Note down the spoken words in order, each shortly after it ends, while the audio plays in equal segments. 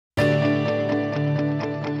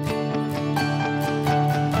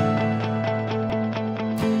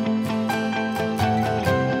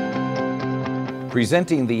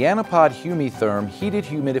Presenting the ANAPOD Humi-Therm heated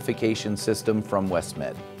humidification system from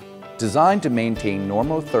Westmed. Designed to maintain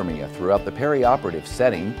normothermia throughout the perioperative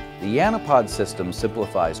setting, the ANAPOD system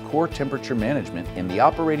simplifies core temperature management in the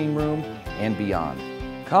operating room and beyond.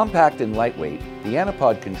 Compact and lightweight, the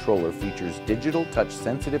ANAPOD controller features digital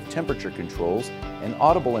touch-sensitive temperature controls and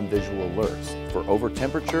audible and visual alerts for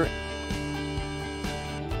over-temperature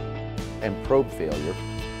and probe failure,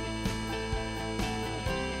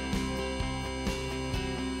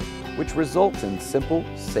 which results in simple,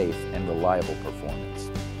 safe, and reliable performance.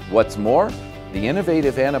 What's more, the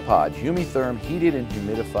innovative ANAPOD Humi-Therm heated and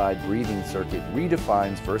humidified breathing circuit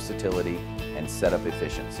redefines versatility and setup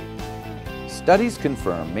efficiency. Studies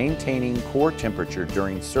confirm maintaining core temperature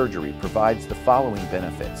during surgery provides the following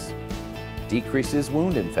benefits: decreases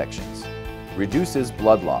wound infections, reduces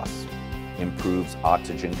blood loss, improves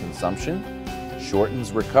oxygen consumption,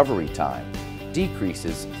 shortens recovery time,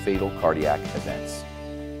 decreases fatal cardiac events.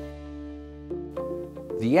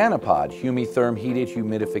 The ANAPOD Humi-Therm heated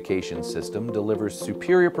humidification system delivers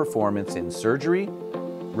superior performance in surgery,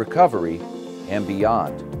 recovery, and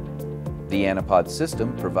beyond. The ANAPOD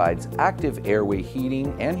system provides active airway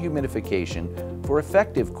heating and humidification for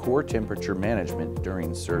effective core temperature management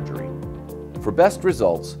during surgery. For best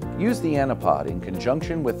results, use the ANAPOD in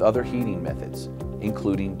conjunction with other heating methods,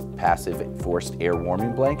 including passive forced air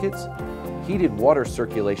warming blankets, heated water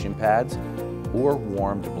circulation pads, or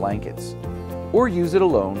warmed blankets. Or use it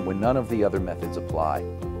alone when none of the other methods apply.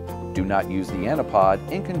 Do not use the ANAPOD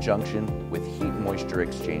in conjunction with heat-moisture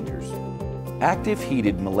exchangers. Active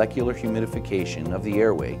heated molecular humidification of the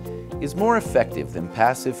airway is more effective than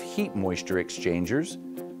passive heat-moisture exchangers,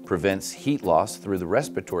 prevents heat loss through the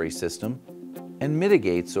respiratory system, and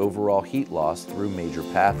mitigates overall heat loss through major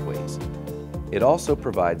pathways. It also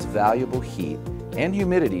provides valuable heat and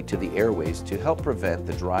humidity to the airways to help prevent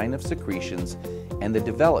the drying of secretions and the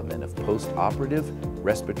development of post-operative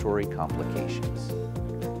respiratory complications.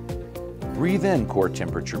 Breathe in core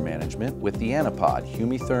temperature management with the ANAPOD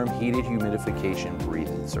Humi-Therm heated humidification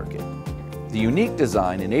breathing circuit. The unique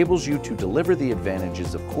design enables you to deliver the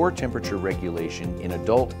advantages of core temperature regulation in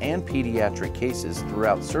adult and pediatric cases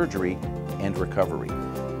throughout surgery and recovery,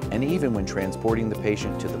 and even when transporting the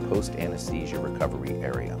patient to the post-anesthesia recovery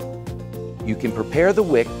area. You can prepare the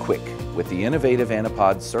wick quick with the innovative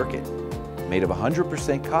ANAPOD circuit. Made of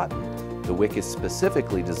 100% cotton, the wick is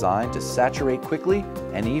specifically designed to saturate quickly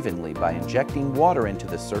and evenly by injecting water into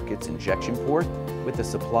the circuit's injection port with a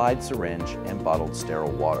supplied syringe and bottled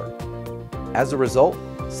sterile water. As a result,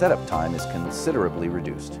 setup time is considerably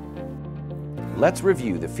reduced. Let's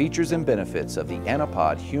review the features and benefits of the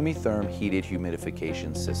ANAPOD Humi-Therm heated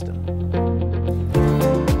humidification system.